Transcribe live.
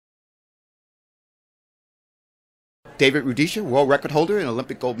David Rudisha, world record holder and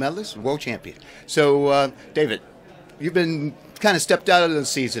Olympic gold medalist, world champion. So, David, you've been kind of stepped out of the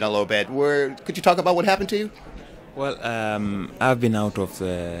season a little bit. Could you talk about what happened to you? Well, I've been out of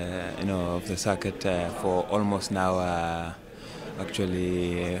the circuit for almost now,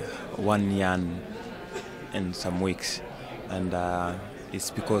 actually 1 year and some weeks, and it's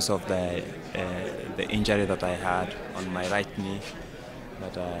because of the injury that I had on my right knee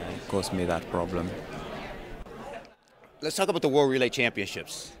that caused me that problem. Let's talk about the World Relay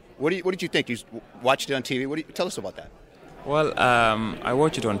Championships. What did you think? You watched it on TV. Tell us about that. Well, I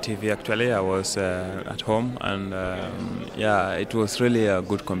watched it on TV actually. I was at home, and it was really a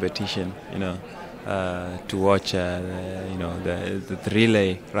good competition, to watch, the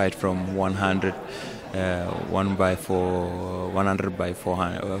relay right from 100, 1 by 4, 100 by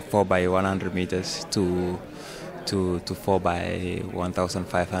 400, 4 by 100 meters to 4 by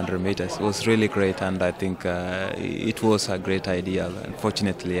 1,500 meters. It was really great, and I think it was a great idea.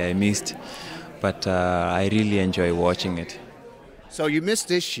 Unfortunately, I missed. But I really enjoy watching it. So you missed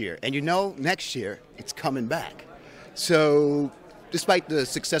this year, and next year it's coming back. So despite the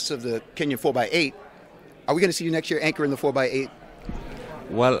success of the Kenyan 4x8, are we going to see you next year anchoring the 4x8?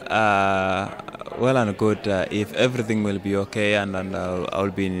 Well, and good. If everything will be okay, and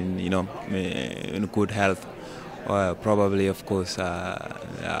I'll be in good health, probably, of course,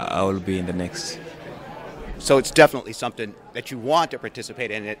 I will be in the next. So it's definitely something that you want to participate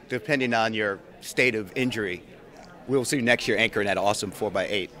in. It, depending on your state of injury, we'll see you next year anchoring that awesome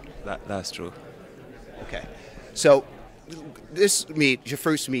 4x8. That's true. Okay. So this meet, your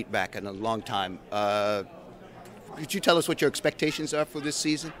first meet back in a long time. Could you tell us what your expectations are for this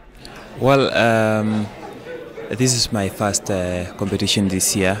season? Well, this is my first competition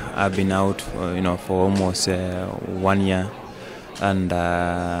this year. I've been out, for almost 1 year. And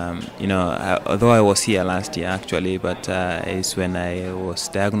although I was here last year actually, but it's when I was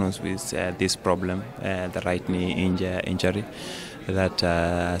diagnosed with this problem, the right knee injury, that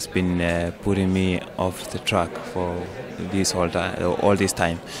has been putting me off the track for all this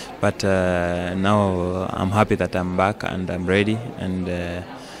time. But now I'm happy that I'm back and I'm ready, and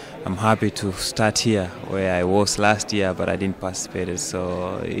I'm happy to start here where I was last year, but I didn't participate.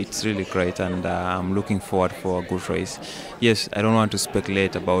 So it's really great, and I'm looking forward for a good race. Yes, I don't want to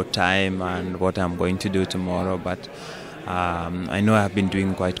speculate about time and what I'm going to do tomorrow, but I know I've been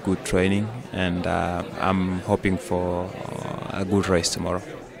doing quite good training, and I'm hoping for a good race tomorrow.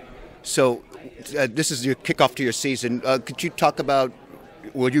 So this is your kickoff to your season. Could you talk about,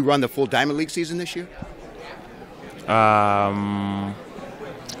 will you run the full Diamond League season this year?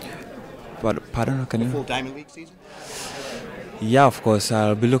 But pardon, can you? Full Diamond League season? Yeah, of course.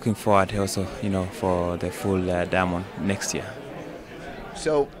 I'll be looking forward also, for the full Diamond next year.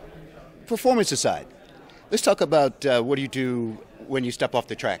 So, performance aside, let's talk about what do you do when you step off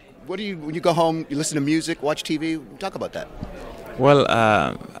the track? When you go home, you listen to music, watch TV? Talk about that. Well,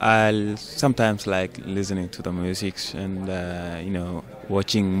 I'll sometimes like listening to the music and,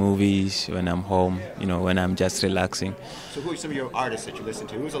 watching movies when I'm home, when I'm just relaxing. So who are some of your artists that you listen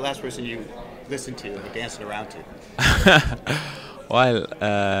to? Who was the last person you listened to and dancing around to? Well,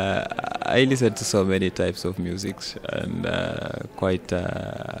 I listen to so many types of music, and quite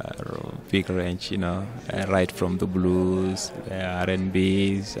big range, right from the blues,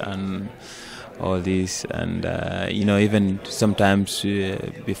 R&Bs, and all this, and even sometimes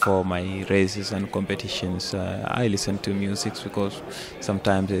before my races and competitions, I listen to music because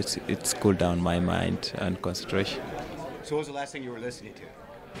sometimes it's cool down my mind and concentration. So what was the last thing you were listening to?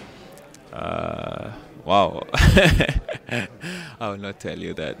 Wow. I will not tell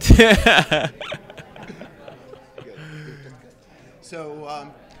you that. Good. So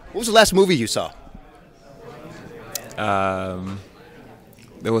what was the last movie you saw?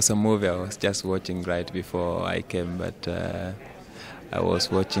 There was a movie I was just watching right before I came, but I was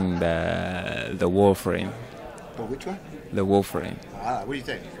watching the Warframe. Oh, which one? The Warframe. What do you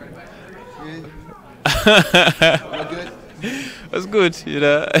think? Not good? It was good,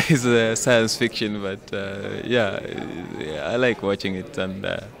 It's a science fiction, but I like watching it, and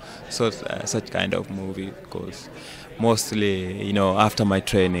such kind of movie, because mostly, after my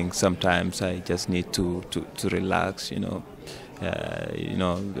training, sometimes I just need to relax,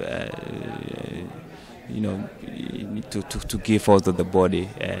 to give also the body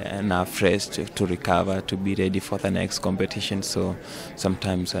enough rest to recover, to be ready for the next competition. So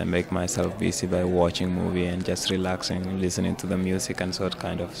sometimes I make myself busy by watching movie and just relaxing, listening to the music and sort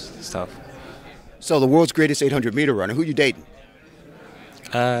kind of stuff. So the world's greatest 800-meter runner, who are you dating?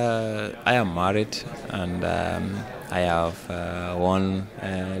 I am married, and I have one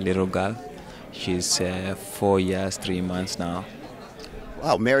little girl, She's 4 years, 3 months now.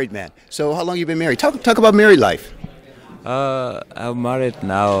 Wow, married man. So how long you been married? Talk about married life. I'm married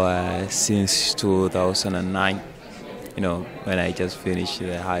now since 2009. You know, when I just finished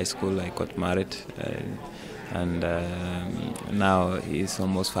high school, I got married, and now it's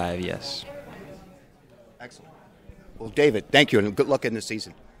almost 5 years. Excellent. Well, David, thank you, and good luck in the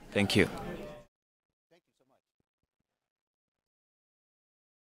season. Thank you.